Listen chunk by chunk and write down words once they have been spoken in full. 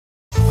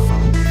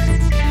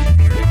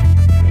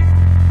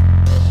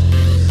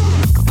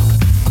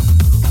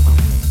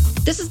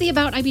This is the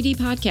About IBD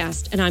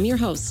podcast, and I'm your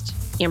host,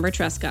 Amber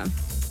Tresca.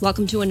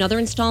 Welcome to another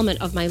installment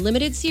of my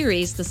limited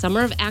series, The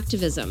Summer of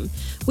Activism,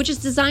 which is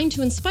designed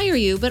to inspire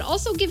you, but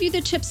also give you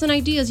the tips and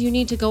ideas you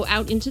need to go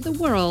out into the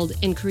world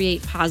and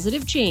create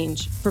positive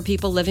change for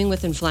people living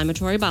with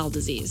inflammatory bowel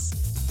disease.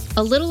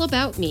 A little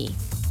about me.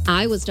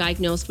 I was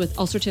diagnosed with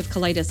ulcerative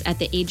colitis at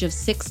the age of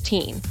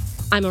 16.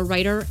 I'm a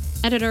writer,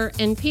 editor,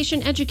 and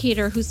patient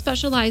educator who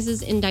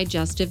specializes in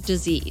digestive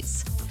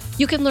disease.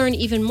 You can learn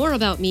even more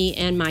about me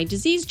and my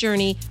disease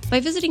journey by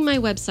visiting my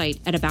website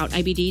at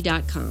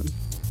aboutibd.com.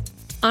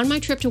 On my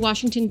trip to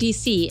Washington,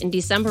 D.C. in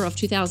December of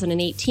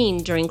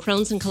 2018 during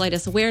Crohn's and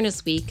Colitis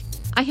Awareness Week,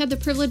 I had the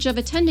privilege of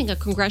attending a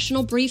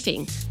congressional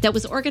briefing that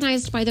was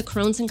organized by the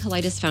Crohn's and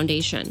Colitis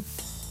Foundation.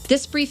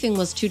 This briefing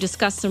was to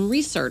discuss some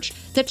research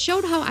that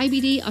showed how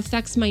IBD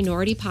affects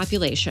minority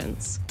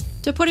populations.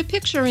 To put a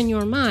picture in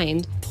your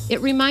mind,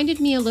 it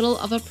reminded me a little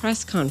of a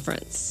press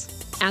conference.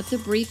 At the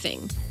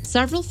briefing,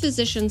 several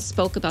physicians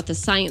spoke about the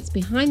science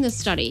behind the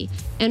study,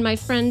 and my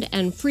friend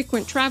and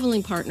frequent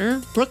traveling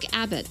partner, Brooke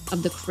Abbott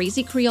of the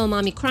Crazy Creole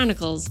Mommy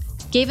Chronicles,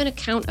 gave an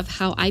account of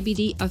how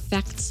IBD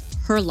affects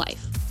her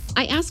life.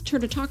 I asked her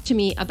to talk to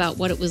me about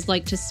what it was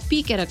like to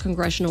speak at a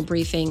congressional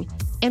briefing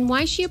and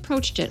why she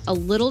approached it a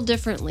little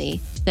differently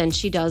than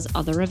she does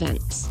other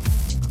events.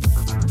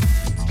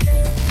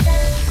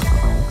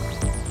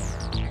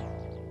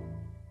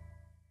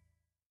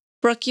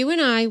 Brooke, you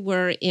and I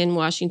were in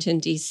Washington,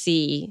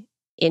 D.C.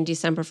 in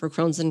December for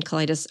Crohn's and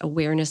Colitis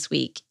Awareness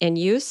Week, and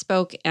you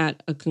spoke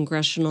at a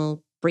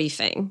congressional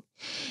briefing.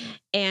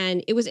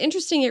 And it was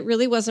interesting. It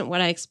really wasn't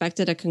what I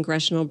expected a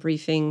congressional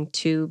briefing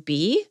to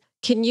be.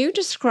 Can you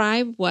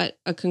describe what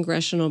a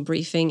congressional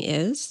briefing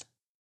is?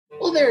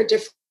 Well, there are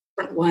different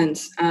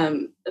ones.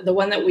 The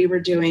one that we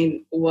were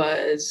doing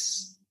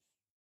was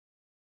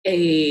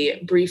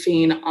a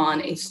briefing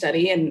on a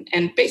study.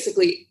 And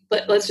basically,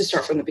 let's just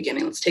start from the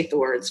beginning. Let's take the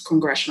words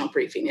congressional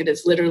briefing. It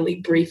is literally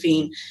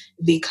briefing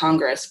the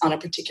Congress on a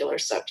particular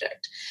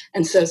subject.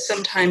 And so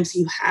sometimes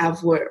you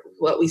have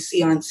what we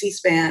see on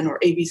C-SPAN or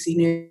ABC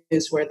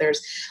News, where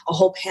there's a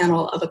whole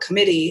panel of a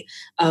committee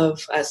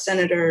of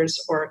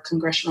senators or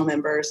congressional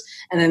members,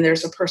 and then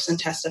there's a person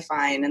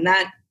testifying. And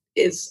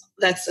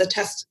that's a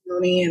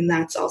testimony, and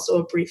that's also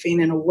a briefing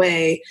in a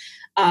way.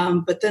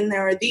 But then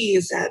there are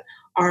these that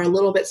are a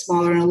little bit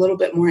smaller and a little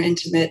bit more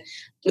intimate.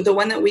 With the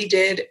one that we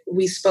did,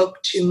 we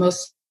spoke to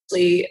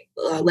mostly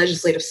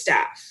legislative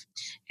staff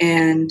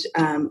and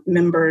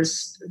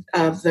members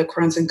of the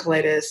Crohn's and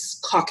Colitis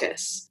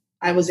Caucus.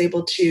 I was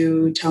able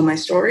to tell my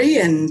story,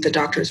 and the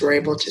doctors were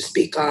able to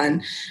speak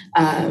on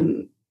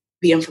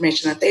the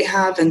information that they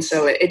have. And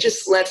so it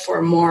just led for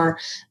a more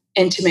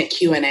intimate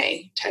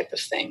Q&A type of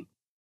thing.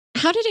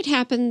 How did it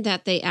happen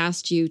that they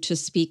asked you to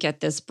speak at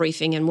this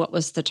briefing, and what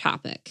was the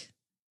topic?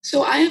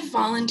 So I have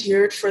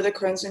volunteered for the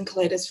Crohn's and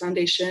Colitis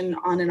Foundation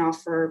on and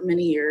off for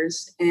many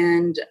years.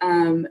 And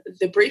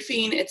the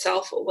briefing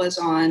itself was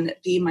on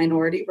the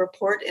Minority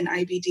Report in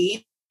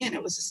IBD. And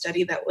it was a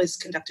study that was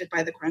conducted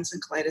by the Crohn's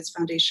and Colitis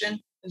Foundation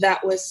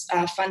that was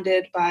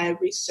funded by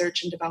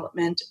research and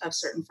development of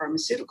certain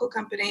pharmaceutical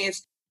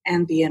companies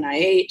and the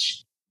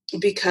NIH.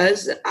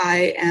 Because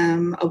I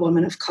am a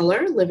woman of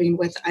color living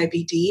with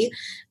IBD,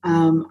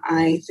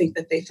 I think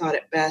that they thought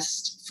it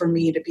best for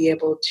me to be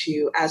able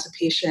to, as a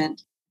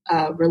patient,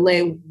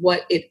 relay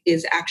what it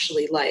is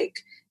actually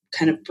like,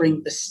 kind of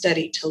bring the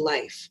study to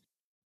life.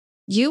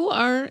 You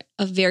are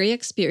a very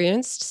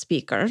experienced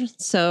speaker,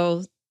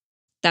 so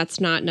that's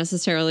not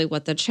necessarily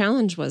what the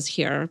challenge was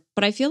here,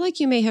 but I feel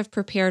like you may have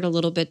prepared a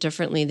little bit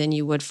differently than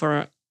you would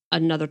for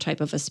another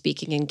type of a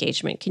speaking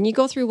engagement. Can you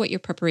go through what your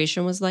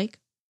preparation was like?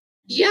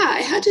 Yeah,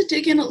 I had to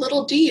dig in a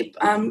little deep.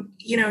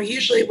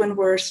 Usually when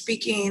we're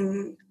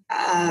speaking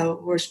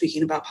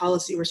about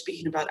policy, we're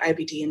speaking about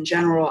IBD in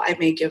general. I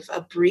may give a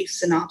brief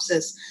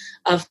synopsis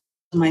of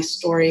my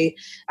story,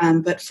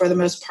 but for the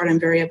most part, I'm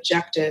very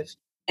objective.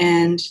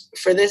 And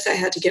for this, I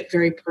had to get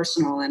very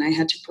personal, and I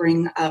had to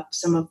bring up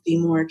some of the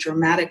more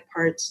dramatic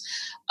parts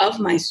of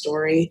my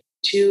story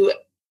to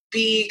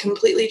be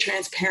completely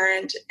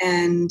transparent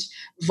and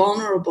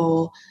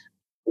vulnerable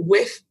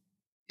with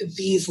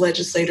these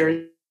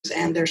legislators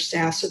and their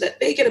staff so that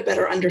they get a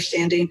better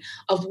understanding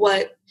of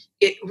what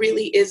it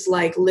really is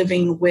like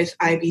living with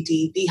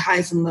IBD, the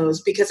highs and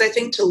lows. Because I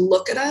think to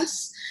look at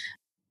us,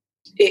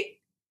 it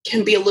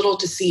can be a little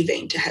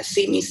deceiving to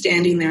see me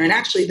standing there. And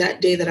actually that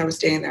day that I was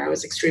standing there, I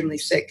was extremely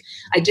sick.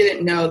 I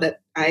didn't know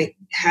that I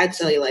had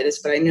cellulitis,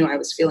 but I knew I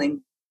was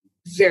feeling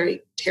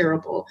very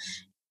terrible.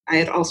 I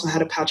had also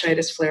had a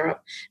pouchitis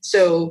flare-up.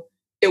 So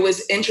it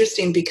was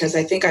interesting because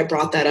I think I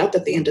brought that up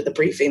at the end of the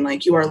briefing.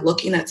 Like, you are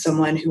looking at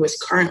someone who is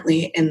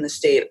currently in the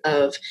state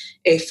of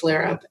a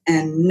flare-up,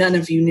 and none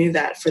of you knew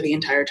that for the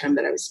entire time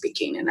that I was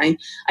speaking. And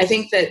I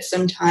think that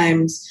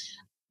sometimes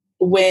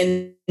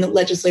when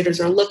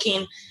legislators are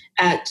looking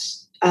at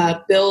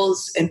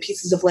bills and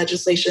pieces of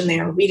legislation, they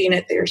are reading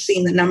it, they are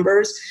seeing the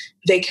numbers,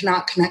 they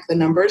cannot connect the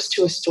numbers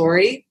to a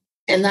story.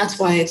 And that's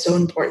why it's so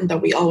important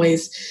that we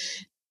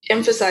always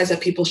emphasize that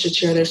people should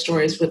share their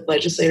stories with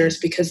legislators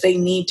because they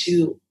need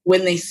to,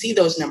 when they see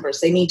those numbers,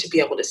 they need to be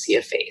able to see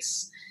a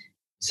face.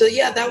 So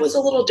yeah, that was a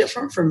little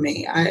different for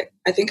me. I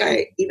think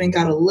I even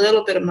got a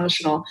little bit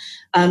emotional,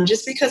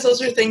 just because those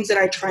are things that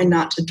I try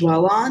not to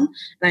dwell on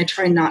and I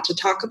try not to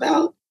talk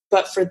about.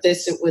 But for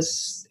this, it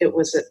was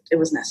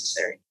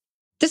necessary.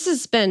 This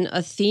has been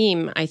a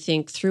theme, I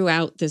think,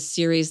 throughout this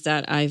series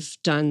that I've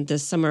done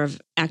this summer of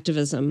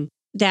activism,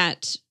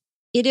 that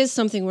it is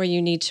something where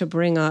you need to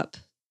bring up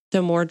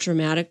the more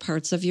dramatic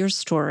parts of your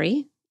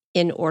story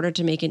in order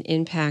to make an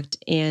impact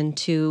and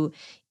to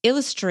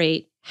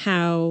illustrate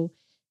how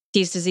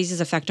these diseases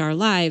affect our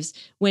lives,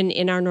 when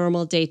in our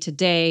normal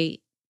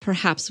day-to-day,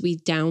 perhaps we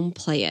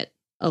downplay it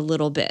a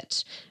little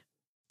bit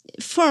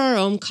for our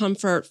own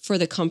comfort, for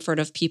the comfort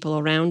of people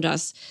around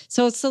us.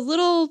 So it's a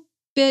little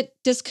bit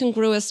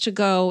discongruous to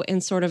go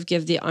and sort of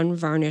give the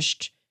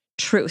unvarnished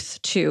truth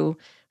to,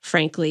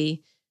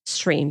 frankly,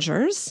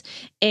 strangers.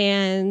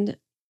 And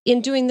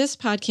in doing this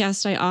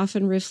podcast, I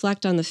often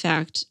reflect on the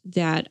fact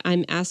that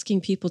I'm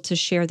asking people to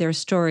share their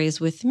stories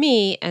with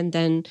me and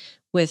then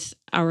with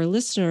our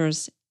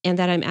listeners, and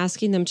that I'm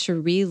asking them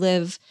to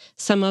relive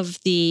some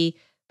of the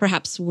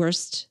perhaps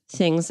worst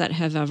things that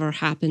have ever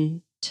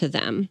happened to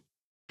them.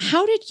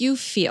 How did you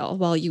feel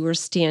while you were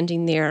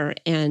standing there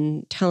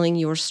and telling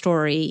your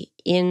story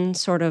in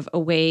sort of a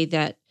way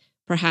that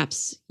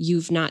perhaps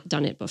you've not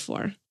done it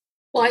before?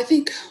 Well, I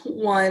think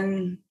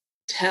one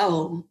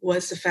tell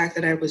was the fact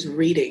that I was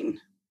reading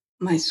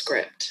my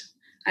script.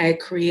 I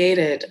had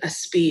created a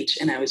speech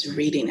and I was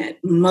reading it.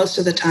 Most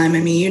of the time,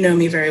 I mean, you know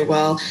me very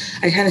well.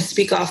 I kind of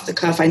speak off the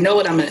cuff. I know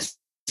what I'm going to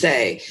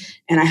say,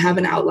 and I have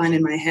an outline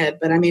in my head,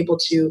 but I'm able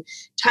to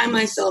time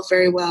myself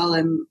very well.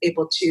 I'm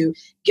able to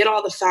get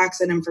all the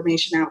facts and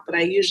information out, but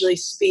I usually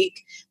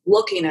speak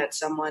looking at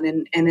someone.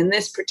 And in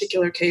this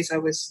particular case, I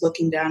was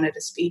looking down at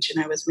a speech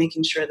and I was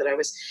making sure that I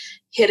was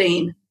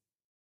hitting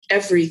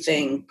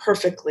everything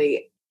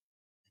perfectly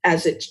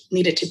as it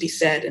needed to be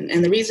said.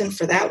 And the reason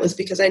for that was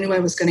because I knew I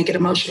was going to get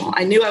emotional.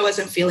 I knew I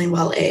wasn't feeling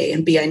well, A,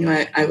 and B, I knew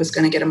I was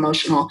going to get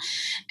emotional.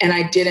 And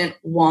I didn't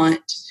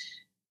want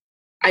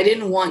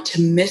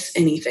to miss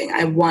anything.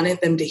 I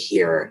wanted them to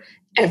hear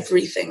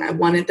everything. I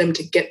wanted them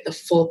to get the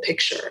full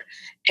picture.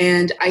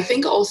 And I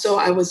think also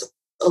I was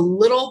a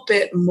little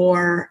bit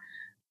more,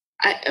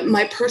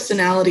 my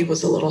personality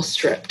was a little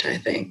stripped, I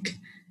think.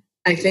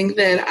 I think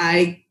that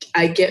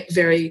I get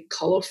very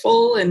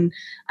colorful, and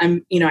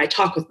I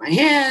talk with my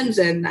hands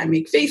and I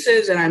make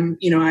faces, and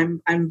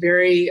I'm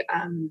very,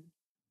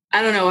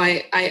 I don't know,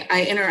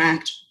 I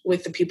interact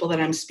with the people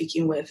that I'm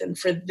speaking with. And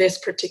for this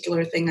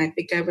particular thing, I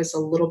think I was a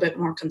little bit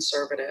more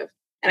conservative.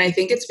 And I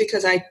think it's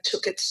because I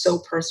took it so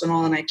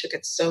personal and I took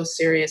it so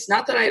serious.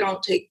 Not that I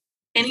don't take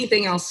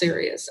anything else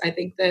serious. I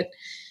think that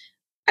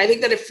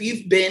if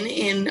you've been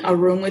in a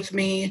room with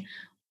me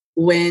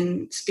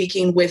when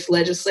speaking with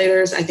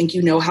legislators, I think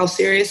you know how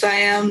serious I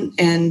am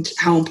and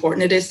how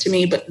important it is to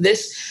me. But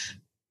this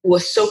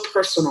was so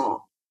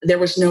personal. There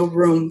was no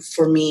room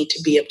for me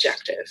to be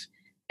objective.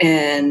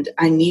 And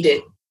I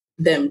needed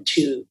them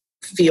to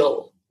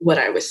feel what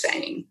I was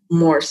saying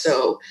more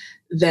so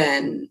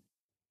than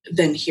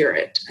hear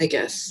it, I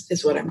guess,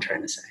 is what I'm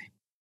trying to say.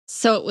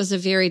 So it was a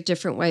very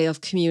different way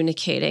of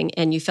communicating,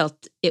 and you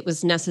felt it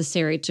was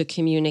necessary to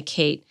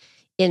communicate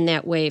in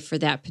that way for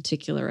that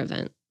particular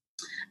event.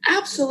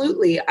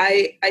 Absolutely.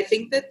 I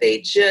think that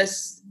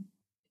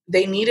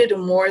they needed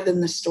more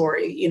than the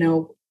story. You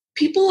know,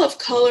 people of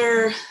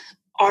color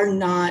are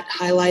not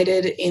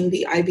highlighted in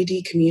the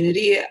IBD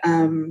community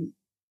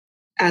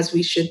as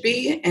we should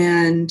be.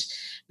 And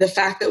the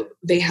fact that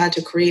they had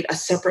to create a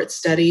separate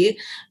study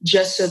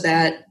just so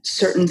that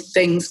certain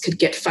things could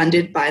get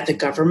funded by the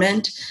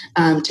government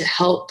to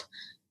help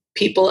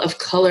people of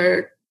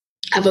color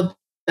have a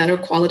better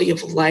quality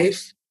of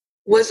life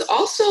was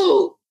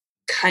also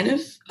kind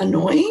of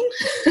annoying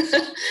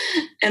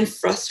and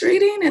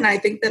frustrating. And I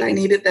think that I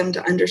needed them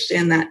to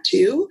understand that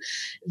too,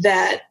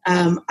 that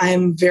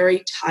I'm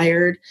very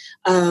tired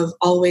of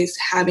always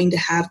having to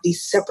have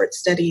these separate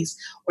studies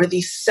or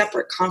these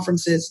separate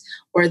conferences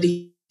or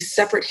these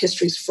separate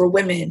histories for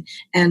women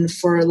and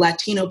for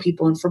Latino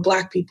people and for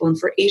Black people and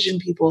for Asian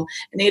people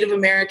and Native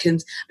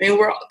Americans. I mean,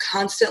 we're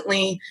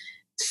constantly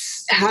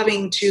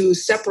having to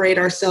separate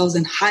ourselves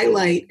and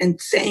highlight and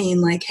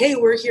saying like, hey,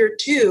 we're here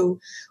too.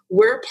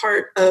 We're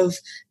part of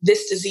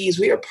this disease.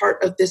 We are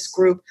part of this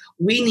group.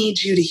 We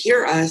need you to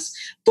hear us.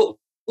 But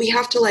we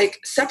have to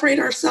like separate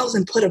ourselves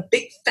and put a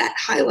big fat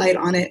highlight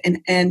on it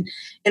and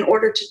in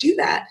order to do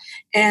that.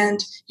 And,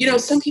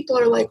 some people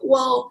are like,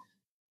 well,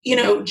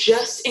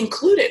 just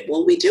include it.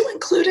 Well, we do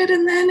include it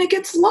and then it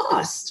gets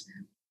lost.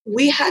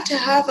 We had to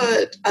have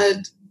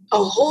a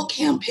whole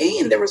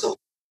campaign. There was a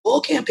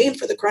whole campaign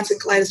for the Crohn's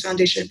and Colitis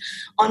Foundation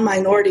on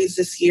minorities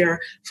this year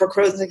for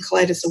Crohn's and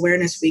Colitis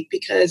Awareness Week,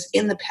 because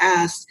in the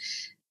past,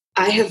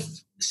 I have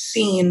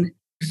seen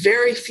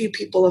very few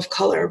people of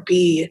color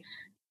be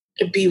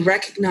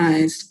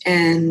recognized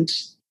and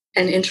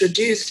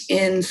introduced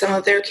in some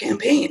of their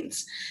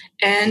campaigns.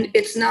 And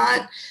it's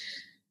not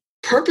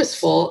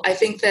purposeful. I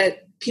think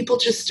that people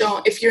just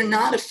don't, if you're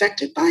not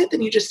affected by it,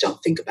 then you just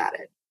don't think about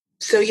it.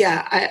 So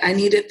yeah, I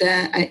needed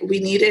that. We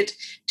needed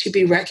to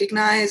be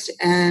recognized,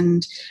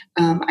 and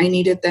I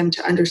needed them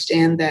to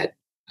understand that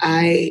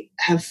I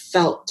have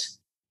felt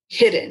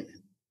hidden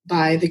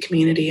by the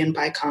community and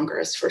by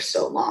Congress for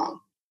so long.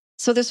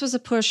 So this was a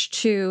push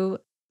to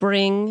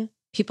bring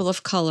people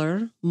of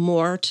color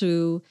more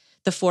to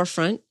the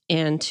forefront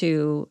and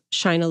to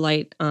shine a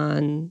light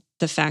on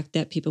the fact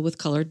that people with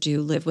color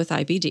do live with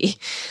IBD.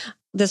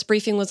 This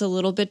briefing was a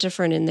little bit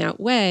different in that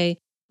way.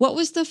 What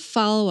was the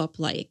follow-up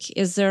like?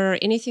 Is there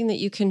anything that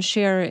you can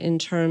share in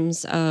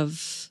terms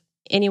of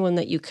anyone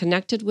that you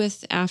connected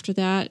with after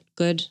that?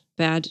 Good,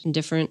 bad,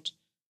 indifferent?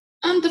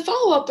 The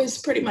follow-up is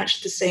pretty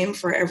much the same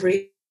for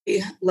every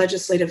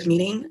legislative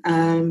meeting.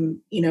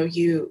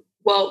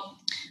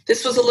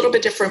 This was a little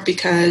bit different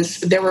because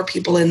there were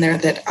people in there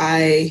that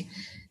I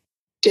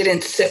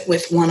didn't sit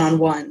with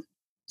one-on-one.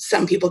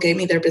 Some people gave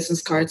me their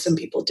business cards, some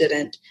people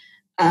didn't.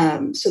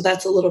 So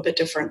that's a little bit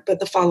different, but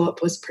the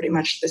follow-up was pretty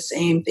much the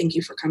same. Thank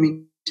you for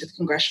coming to the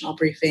congressional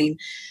briefing.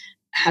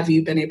 Have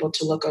you been able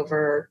to look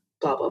over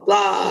blah, blah,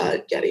 blah,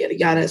 yada, yada,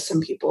 yada.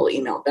 Some people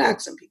emailed back,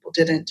 some people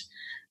didn't.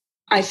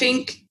 I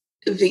think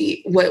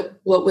what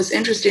was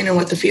interesting and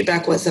what the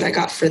feedback was that I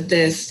got for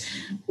this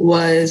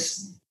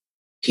was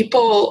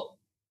people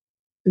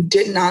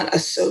did not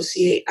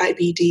associate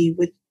IBD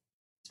with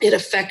it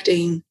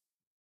affecting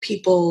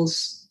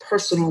people's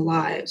personal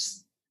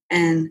lives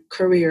and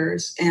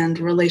careers and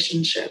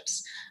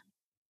relationships.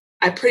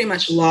 I pretty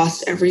much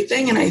lost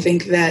everything. And I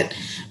think that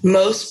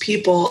most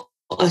people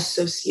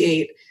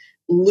associate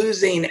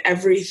losing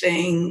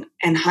everything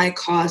and high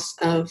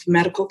costs of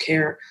medical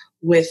care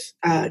with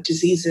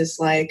diseases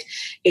like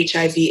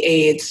HIV,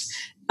 AIDS,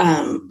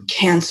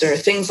 cancer,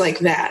 things like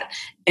that.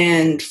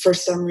 And for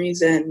some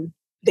reason,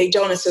 they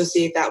don't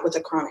associate that with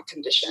a chronic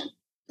condition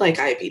like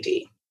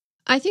IBD.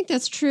 I think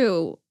that's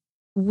true.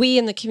 We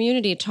in the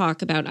community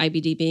talk about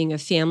IBD being a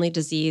family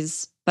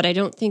disease, but I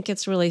don't think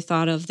it's really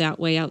thought of that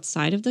way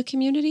outside of the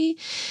community.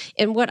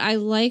 And what I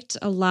liked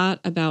a lot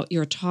about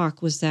your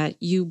talk was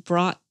that you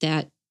brought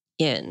that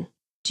in.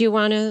 Do you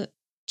want to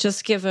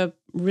just give a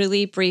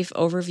really brief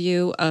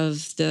overview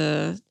of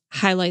the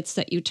highlights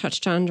that you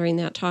touched on during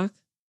that talk?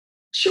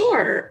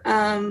 Sure.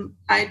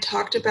 I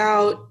talked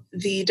about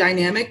the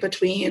dynamic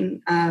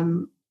between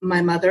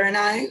my mother and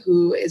I,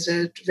 who is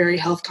a very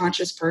health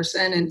conscious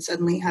person and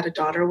suddenly had a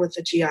daughter with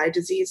a GI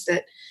disease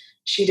that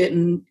she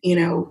didn't,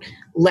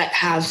 let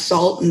have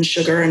salt and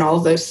sugar and all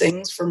of those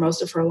things for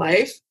most of her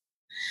life.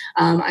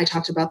 I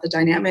talked about the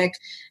dynamic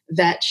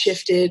that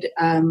shifted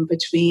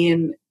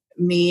between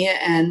me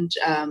and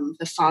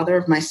the father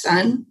of my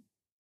son,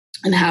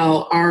 and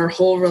how our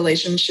whole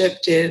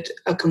relationship did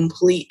a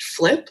complete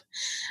flip.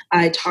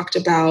 I talked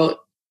about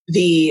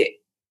the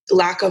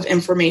lack of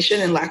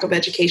information and lack of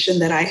education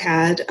that I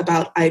had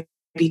about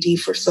IBD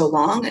for so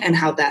long and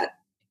how that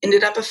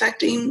ended up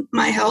affecting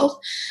my health.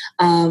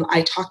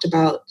 I talked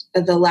about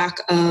the lack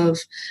of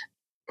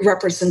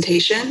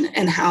representation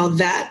and how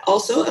that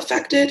also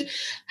affected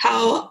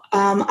how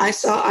I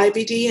saw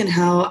IBD and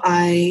how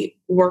I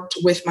worked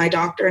with my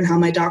doctor and how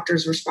my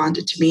doctors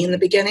responded to me in the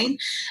beginning.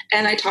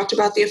 And I talked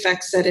about the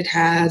effects that it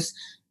has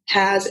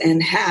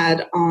and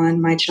had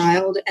on my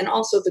child and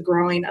also the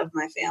growing of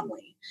my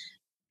family.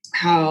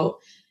 How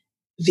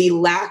the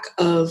lack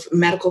of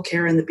medical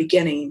care in the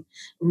beginning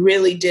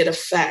really did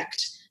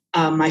affect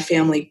my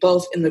family,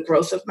 both in the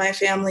growth of my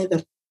family,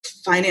 the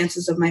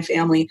finances of my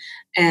family,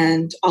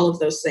 and all of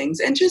those things.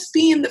 And just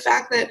being the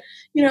fact that,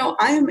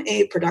 I am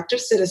a productive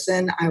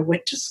citizen. I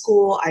went to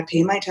school. I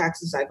pay my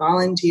taxes. I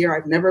volunteer.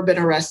 I've never been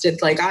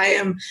arrested. Like, I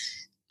am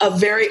a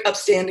very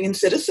upstanding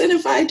citizen,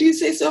 if I do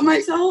say so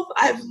myself.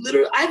 I've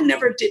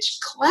never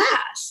ditched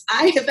class.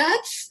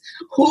 That's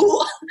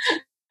who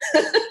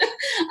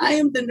I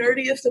am, the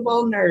nerdiest of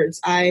all nerds.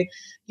 I,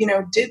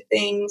 did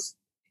things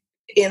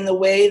in the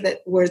way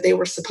that where they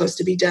were supposed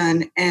to be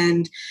done.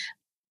 And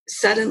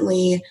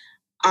suddenly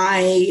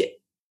I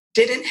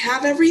didn't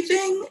have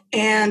everything.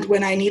 And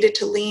when I needed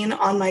to lean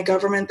on my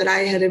government that I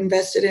had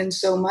invested in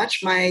so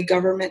much, my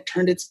government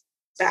turned its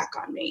back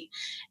on me.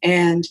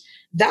 And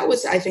that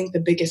was, I think, the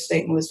biggest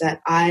thing was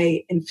that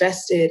my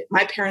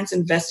parents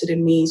invested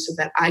in me so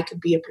that I could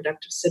be a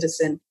productive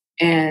citizen.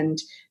 And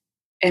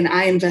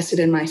I invested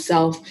in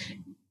myself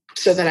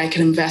so that I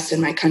could invest in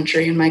my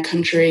country. And my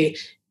country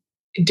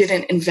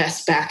didn't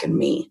invest back in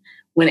me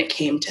when it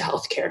came to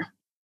healthcare.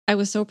 I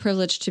was so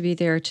privileged to be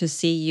there to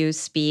see you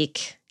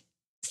speak.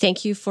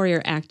 Thank you for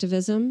your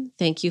activism.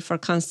 Thank you for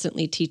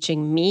constantly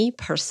teaching me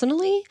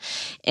personally.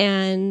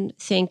 And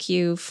thank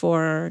you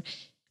for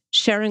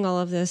sharing all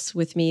of this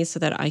with me so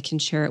that I can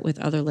share it with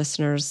other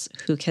listeners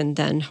who can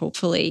then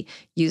hopefully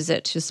use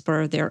it to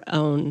spur their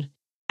own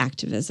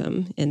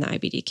activism in the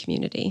IBD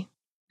community.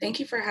 Thank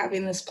you for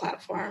having this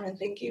platform, and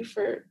thank you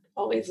for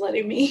always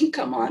letting me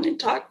come on and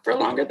talk for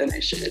longer than I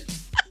should.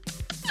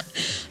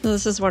 Well,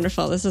 this is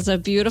wonderful. This is a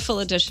beautiful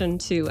addition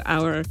to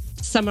our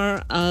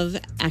Summer of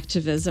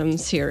Activism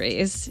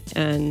series.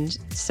 And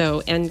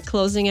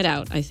closing it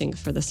out, I think,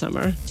 for the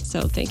summer.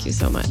 So thank you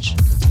so much.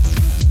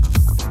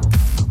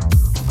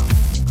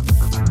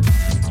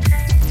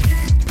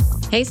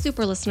 Hey,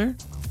 super listener.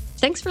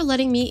 Thanks for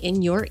letting me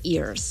in your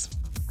ears.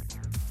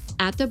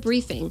 At the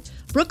briefing,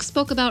 Brooke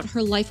spoke about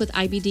her life with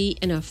IBD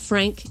in a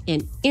frank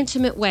and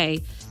intimate way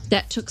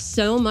that took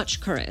so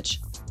much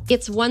courage.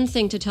 It's one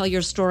thing to tell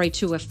your story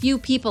to a few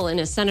people in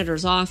a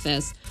senator's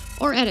office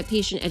or at a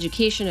patient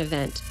education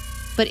event,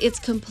 but it's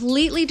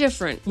completely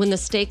different when the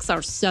stakes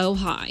are so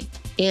high.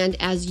 And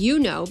as you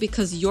know,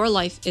 because your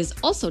life is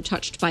also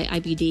touched by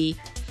IBD,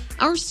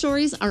 our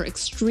stories are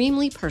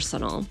extremely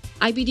personal.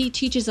 IBD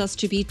teaches us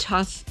to be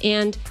tough,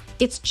 and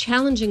it's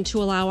challenging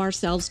to allow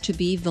ourselves to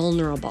be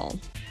vulnerable.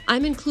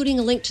 I'm including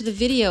a link to the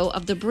video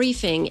of the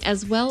briefing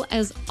as well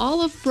as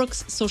all of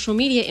Brooke's social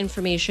media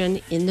information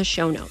in the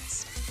show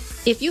notes.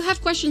 If you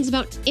have questions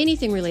about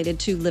anything related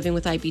to living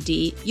with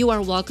IBD, you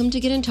are welcome to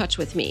get in touch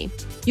with me.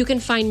 You can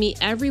find me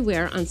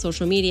everywhere on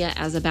social media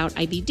as About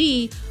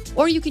IBD,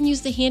 or you can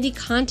use the handy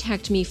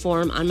Contact Me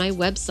form on my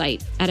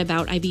website at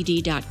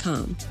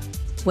aboutibd.com.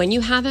 When you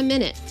have a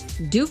minute,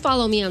 do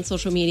follow me on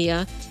social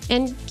media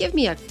and give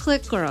me a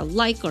click or a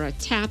like or a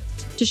tap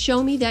to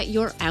show me that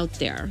you're out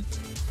there.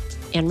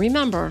 And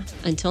remember,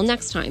 until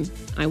next time,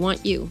 I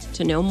want you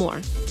to know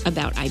more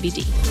about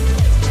IBD.